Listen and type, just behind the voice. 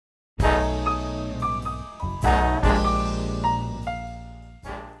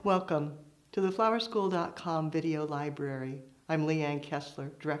Welcome to the flowerschool.com video library. I'm Leanne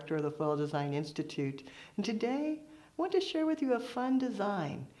Kessler, Director of the Foil Design Institute, and today I want to share with you a fun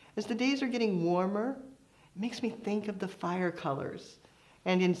design. As the days are getting warmer, it makes me think of the fire colors.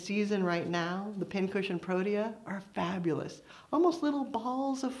 And in season right now, the pincushion protea are fabulous, almost little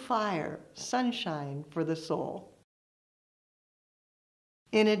balls of fire, sunshine for the soul.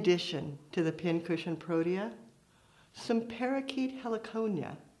 In addition to the pincushion protea, some parakeet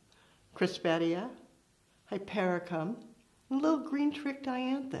heliconia, Crispettia, Hypericum, and a little green trick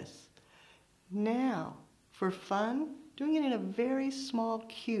dianthus. Now, for fun, doing it in a very small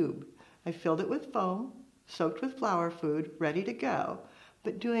cube. I filled it with foam, soaked with flower food, ready to go,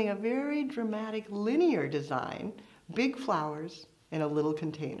 but doing a very dramatic linear design, big flowers in a little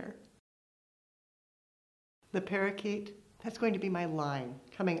container. The parakeet, that's going to be my line,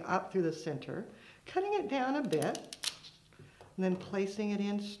 coming up through the center, cutting it down a bit, and then placing it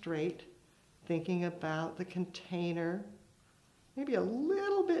in straight, thinking about the container, maybe a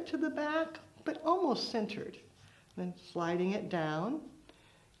little bit to the back, but almost centered. Then sliding it down.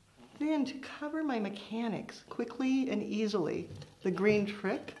 Then to cover my mechanics quickly and easily, the green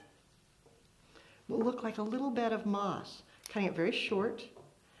trick will look like a little bed of moss, cutting it very short,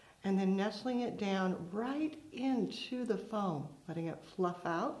 and then nestling it down right into the foam, letting it fluff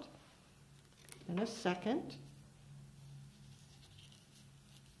out. In a second.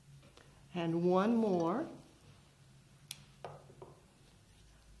 And one more.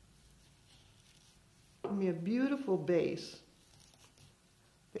 Give me a beautiful base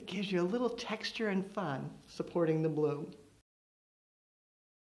that gives you a little texture and fun supporting the bloom.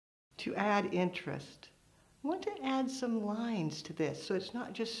 To add interest, I want to add some lines to this so it's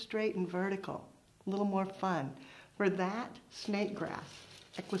not just straight and vertical, a little more fun. For that, snake grass,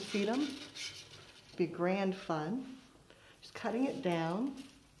 equisetum, be grand fun. Just cutting it down.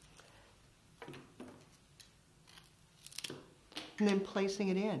 And then placing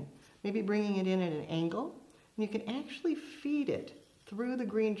it in. Maybe bringing it in at an angle. And you can actually feed it through the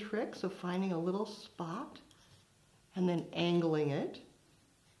green trick, so finding a little spot and then angling it.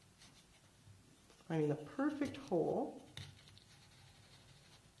 Finding the perfect hole.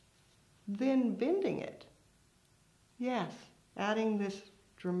 Then bending it. Yes, adding this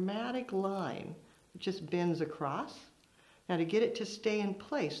dramatic line that just bends across. Now to get it to stay in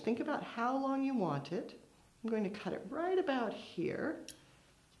place, think about how long you want it. I'm going to cut it right about here,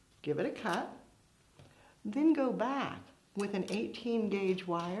 give it a cut, then go back with an 18 gauge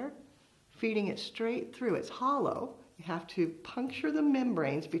wire, feeding it straight through. It's hollow. You have to puncture the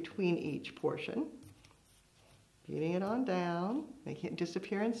membranes between each portion. Feeding it on down, making it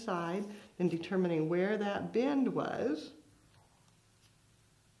disappear inside, then determining where that bend was.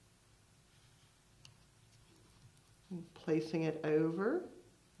 And placing it over.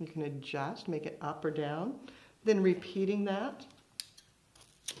 You can adjust, make it up or down, then repeating that.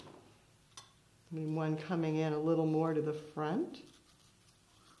 One coming in a little more to the front,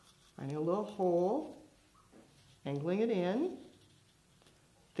 finding a little hole, angling it in,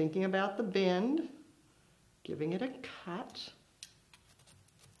 thinking about the bend, giving it a cut,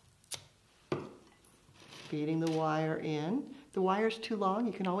 feeding the wire in. If the wire's too long,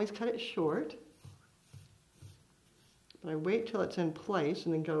 you can always cut it short. But I wait till it's in place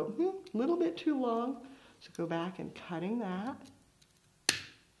and then go, a little bit too long. So go back and cutting that.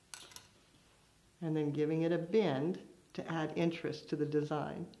 And then giving it a bend to add interest to the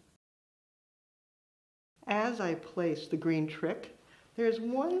design. As I place the green trick, there's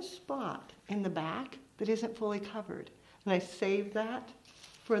one spot in the back that isn't fully covered. And I save that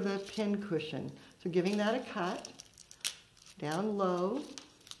for the pin cushion. So giving that a cut, down low.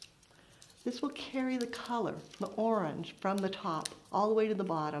 This will carry the color, the orange, from the top all the way to the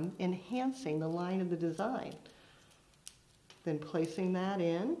bottom, enhancing the line of the design. Then placing that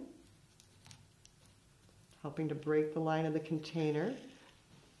in, helping to break the line of the container,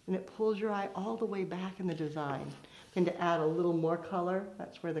 and it pulls your eye all the way back in the design. And to add a little more color,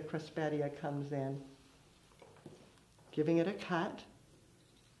 that's where the Crispettia comes in. Giving it a cut,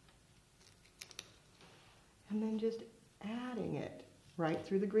 and then just adding it right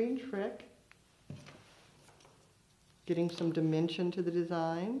through the green trick. Getting some dimension to the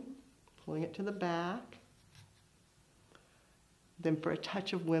design, pulling it to the back. Then for a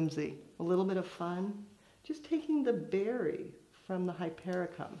touch of whimsy, a little bit of fun, just taking the berry from the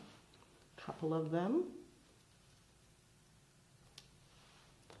Hypericum, a couple of them,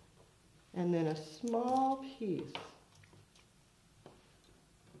 and then a small piece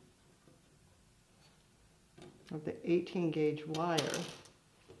of the 18 gauge wire,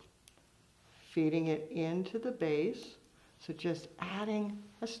 feeding it into the base So just adding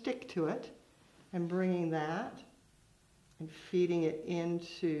a stick to it and bringing that and feeding it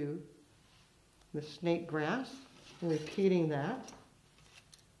into the snake grass and repeating that.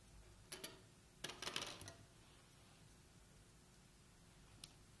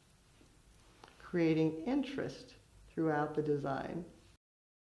 Creating interest throughout the design.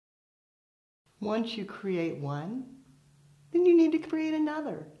 Once you create one, then you need to create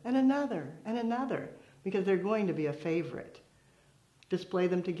another and another and another, because they're going to be a favorite. Display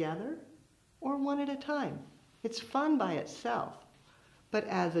them together or one at a time. It's fun by itself, but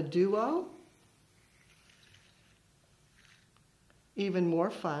as a duo, even more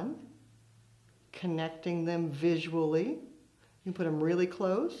fun. Connecting them visually. You put them really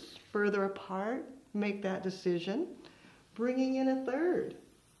close, further apart, make that decision. Bringing in a third.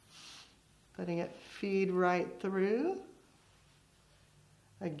 Letting it feed right through.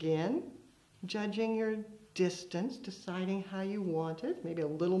 Again, judging your distance, deciding how you want it, maybe a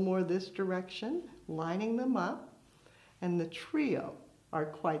little more this direction, lining them up, and the trio are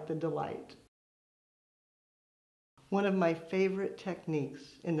quite the delight. One of my favorite techniques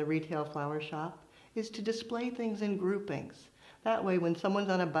in the retail flower shop is to display things in groupings. That way, when someone's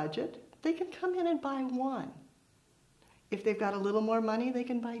on a budget, they can come in and buy one. If they've got a little more money, they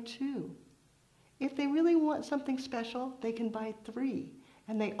can buy two. If they really want something special, they can buy three.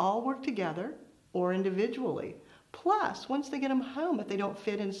 And they all work together or individually. Plus, once they get them home, if they don't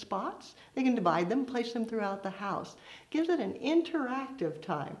fit in spots, they can divide them, place them throughout the house. Gives it an interactive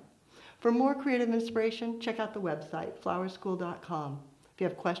time. For more creative inspiration, check out the website, flowerschool.com. If you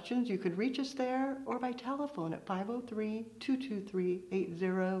have questions, you could reach us there or by telephone at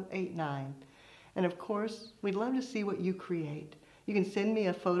 503-223-8089. And of course, we'd love to see what you create. You can send me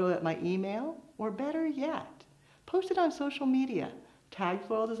a photo at my email, or better yet, post it on social media. Tag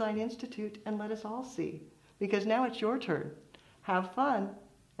Floral Design Institute and let us all see. Because now it's your turn. Have fun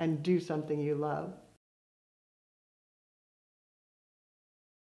and do something you love.